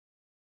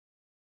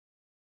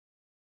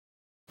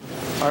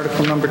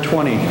Article number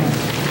 20.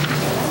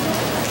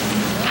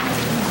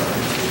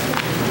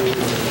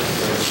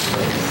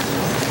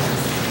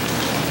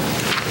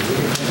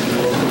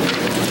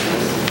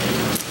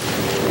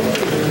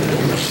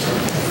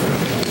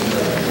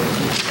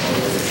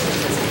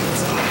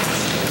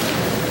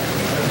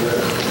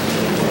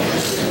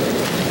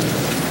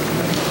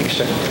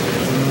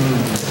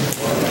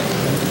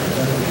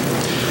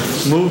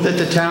 Move that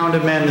the town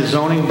amend the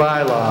zoning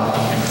bylaw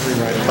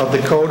of the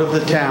code of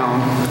the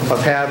town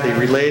of Hadley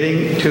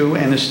relating to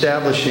and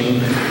establishing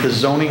the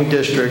zoning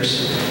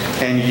districts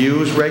and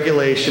use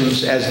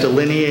regulations as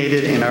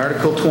delineated in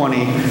Article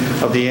 20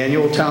 of the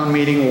annual town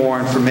meeting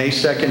warrant for May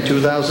 2nd,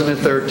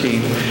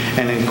 2013,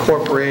 and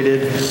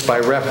incorporated by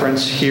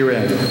reference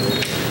herein.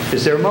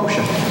 Is there a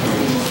motion?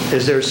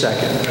 Is there a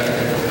second?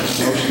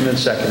 Motion and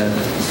seconded.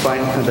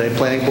 Fine. The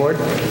planning board?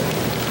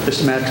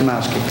 Mr. Matt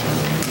Tomowski.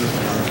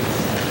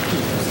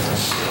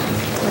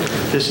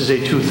 This is a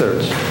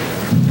 2/3.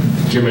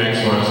 Jim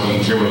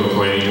Maximowski, Chairman of the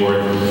Planning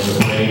Board. The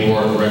Planning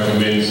Board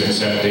recommends to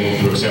accept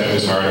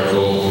this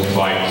article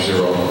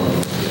 5-0.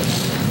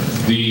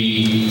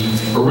 The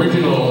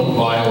original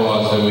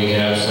bylaws that we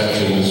have,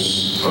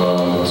 sections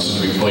this is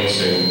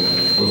replacing,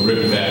 was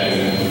written back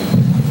in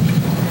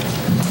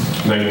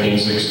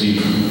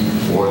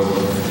 1961.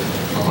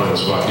 I'll find the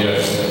spot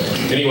yet.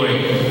 Anyway,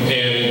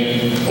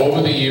 and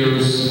over the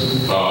years,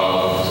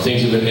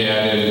 things have been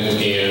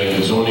added,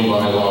 and zoning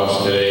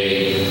bylaws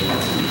today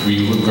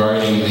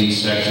regarding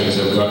these sections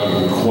have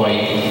gotten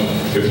quite,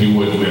 if you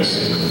would,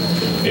 messy.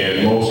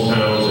 And most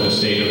towns in the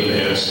state of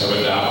Mass have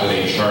adopted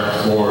a chart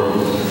form,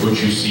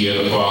 which you see in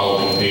the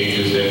following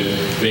pages, that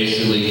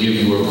basically give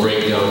you a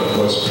breakdown of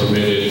what's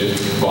permitted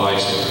by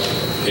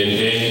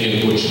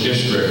in which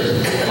district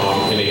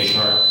in a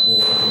chart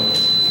form.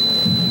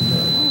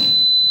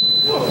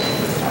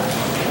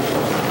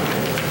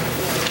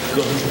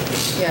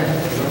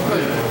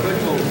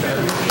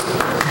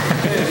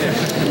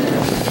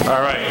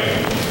 All right.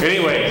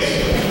 Anyways,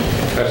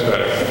 that's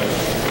better.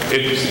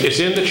 It's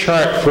in the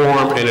chart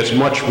form, and it's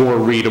much more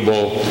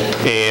readable.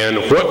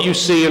 And what you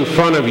see in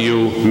front of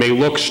you may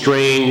look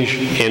strange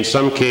in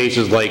some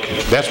cases, like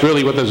that's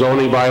really what the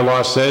zoning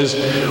bylaw says.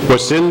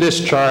 What's in this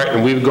chart,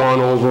 and we've gone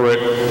over it,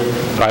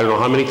 I don't know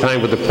how many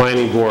times with the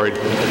planning board.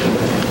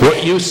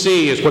 What you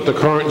see is what the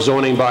current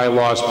zoning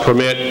bylaws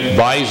permit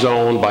by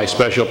zone, by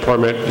special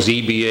permit,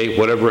 ZBA,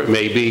 whatever it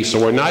may be. So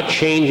we're not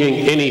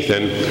changing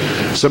anything.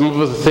 Some of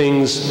the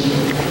things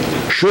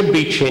should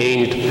be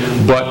changed,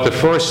 but the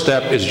first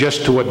step is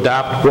just to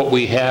adopt what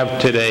we have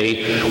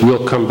today.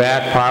 We'll come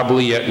back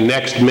probably at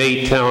next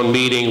May town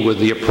meeting with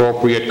the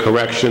appropriate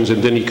corrections,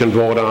 and then you can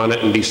vote on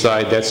it and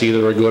decide that's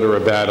either a good or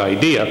a bad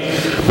idea.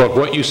 But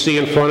what you see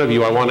in front of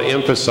you, I want to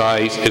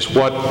emphasize, is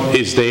what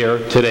is there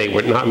today.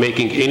 We're not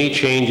making any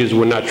changes.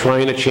 We're not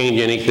trying to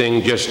change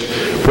anything. Just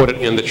put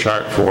it in the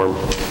chart form.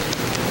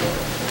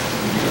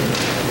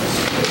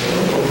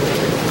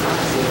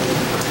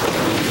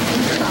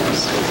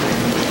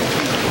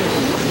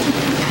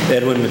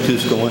 Edwin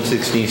Matuska,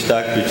 116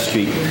 Stockbridge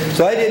Street.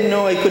 So I didn't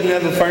know I couldn't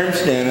have a farm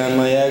stand on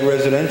my ag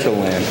residential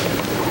land.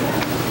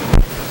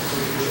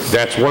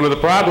 That's one of the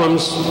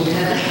problems.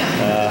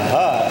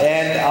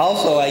 And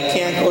also I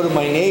can't go to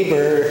my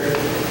neighbor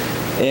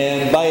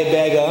and buy a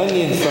bag of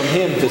onions from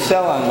him to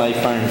sell on my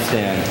farm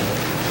stand,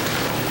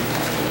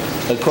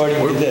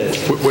 according to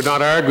this. We're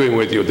not arguing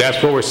with you.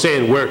 That's what we're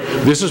saying.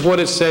 This is what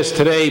it says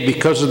today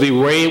because of the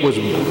way it was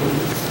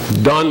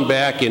done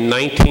back in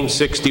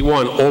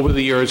 1961. Over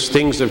the years,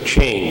 things have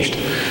changed.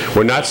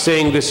 We're not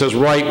saying this is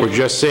right. We're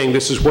just saying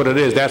this is what it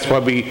is. That's why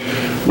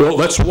well,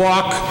 let's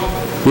walk,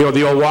 you know,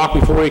 the old walk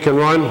before we can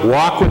run.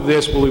 Walk with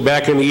this. We'll be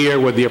back in a year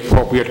with the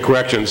appropriate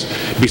corrections.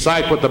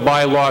 Besides what the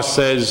bylaw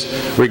says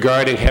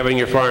regarding having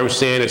your farm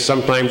stand, it's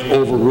sometimes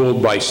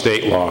overruled by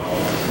state law.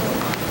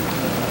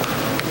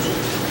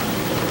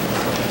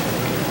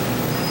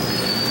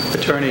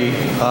 Attorney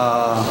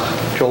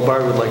Joel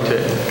Bard would like to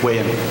weigh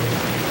in.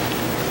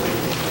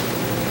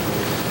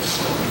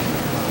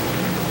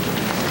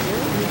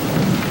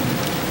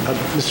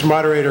 Mr.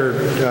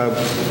 Moderator,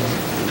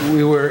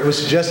 it was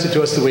suggested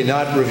to us that we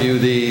not review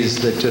these,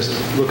 that just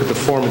look at the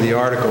form of the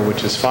article,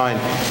 which is fine.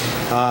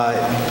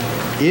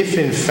 If,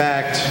 in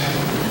fact,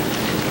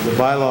 the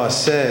bylaw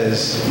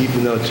says,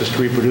 even though it just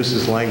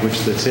reproduces language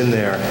that's in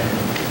there,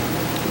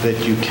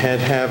 that you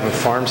can't have a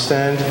farm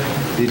stand,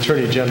 the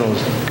Attorney General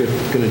is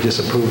going to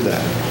disapprove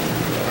that.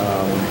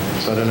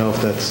 So I don't know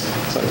if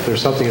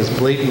there's something as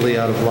blatantly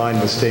out of line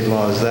with state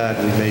law as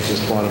that, we may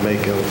just want to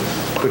make a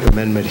quick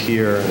amendment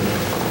here and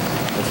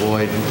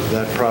avoid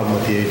that problem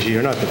with the AG,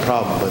 or not the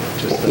problem, but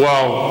just the,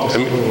 well, I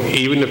mean,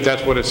 even if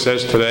that's what it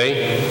says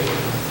today?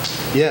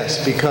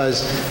 Yes,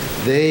 because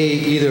they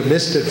either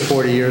missed it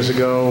 40 years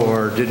ago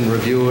or didn't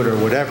review it or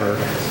whatever,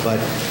 but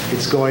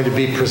it's going to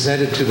be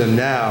presented to them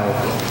now,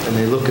 and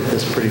they look at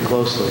this pretty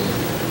closely.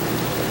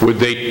 Would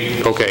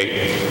they,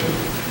 okay.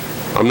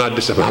 I'm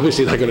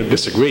obviously not going to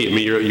disagree. I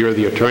mean, you're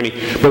the attorney.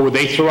 But would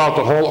they throw out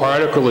the whole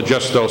article or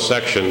just those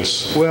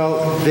sections?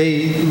 Well,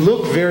 they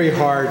look very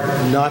hard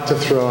not to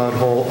throw out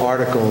whole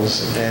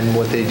articles, and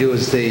what they do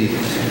is they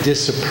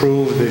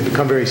disapprove. They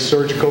become very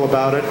surgical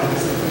about it,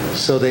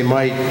 so they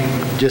might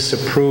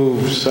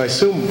disapprove. So I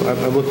assume,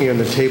 I'm looking on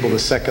the table, the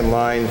second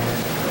line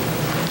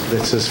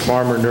that says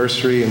farmer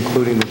nursery,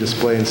 including the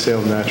display and sale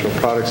of natural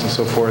products and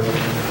so forth,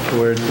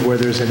 where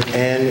there's an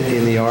N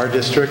in the R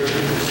district.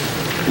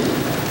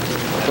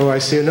 Oh, I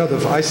see another.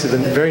 I see the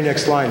very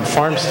next line.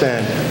 Farm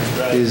stand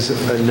is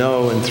a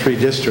no in 3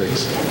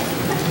 districts.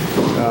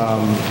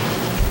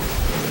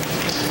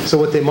 So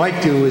what they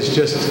might do is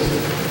just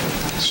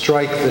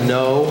strike the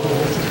no.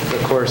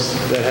 Of course,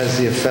 that has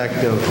the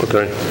effect of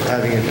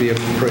having it be a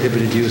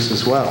prohibited use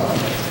as well.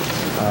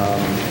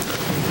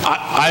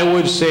 I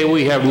would say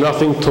we have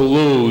nothing to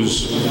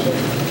lose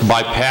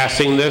by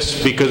passing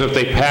this, because if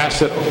they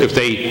pass it,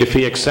 if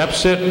he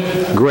accepts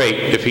it, great.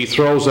 If he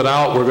throws it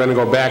out, we're going to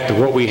go back to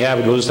what we have,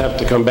 and we'll just have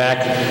to come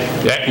back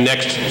at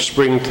next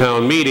spring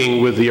town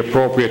meeting with the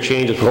appropriate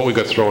changes for what we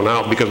got thrown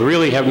out, because we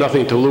really have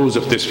nothing to lose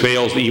if this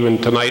fails even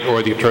tonight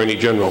or the Attorney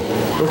General.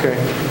 Okay.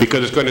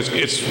 Because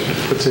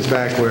puts it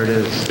back where it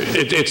is.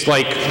 It's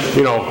like,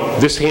 you know,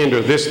 this hand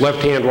or this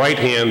left hand, right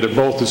hand, they're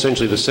both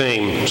essentially the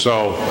same.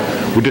 So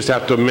we just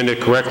have to amend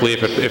it correctly.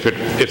 If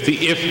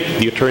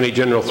the Attorney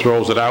General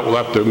throws it out, we'll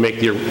have to make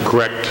the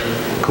correct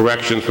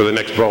corrections for the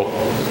next vote.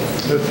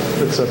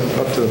 It's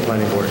up to the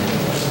planning board.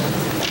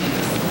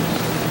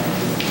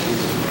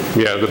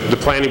 Yeah, the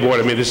planning board,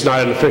 I mean, this is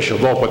not an official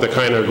vote, but they're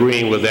kind of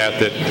agreeing with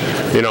that,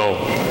 you know,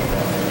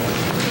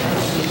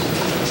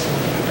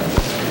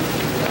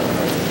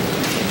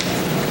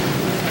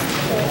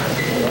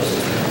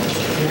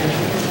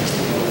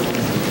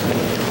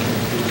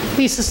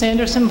 Lisa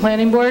Sanderson,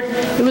 Planning Board.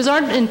 It was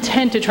our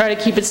intent to try to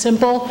keep it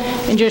simple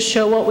and just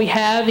show what we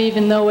have,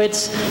 even though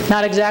it's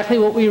not exactly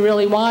what we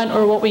really want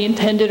or what we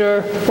intended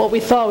or what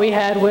we thought we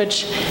had,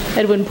 which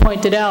Edwin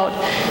pointed out.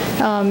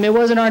 It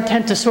wasn't our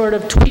intent to sort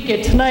of tweak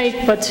it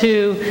tonight, but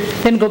to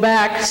then go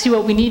back, see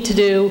what we need to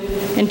do,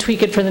 and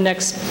tweak it for the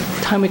next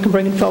time we can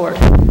bring it forward.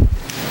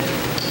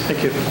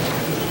 Thank you.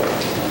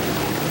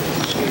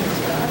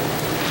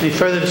 Any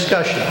further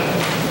discussion?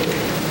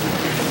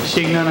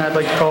 Seeing none, I'd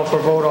like to call for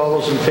a vote. All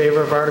those in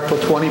favor of Article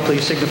 20,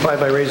 please signify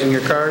by raising your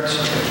cards.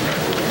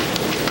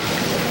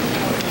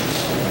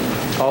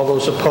 All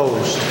those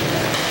opposed?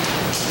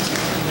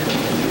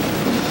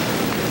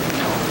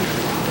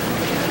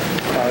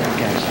 5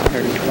 against,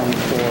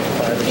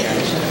 124, 5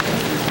 against.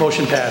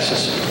 Motion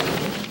passes.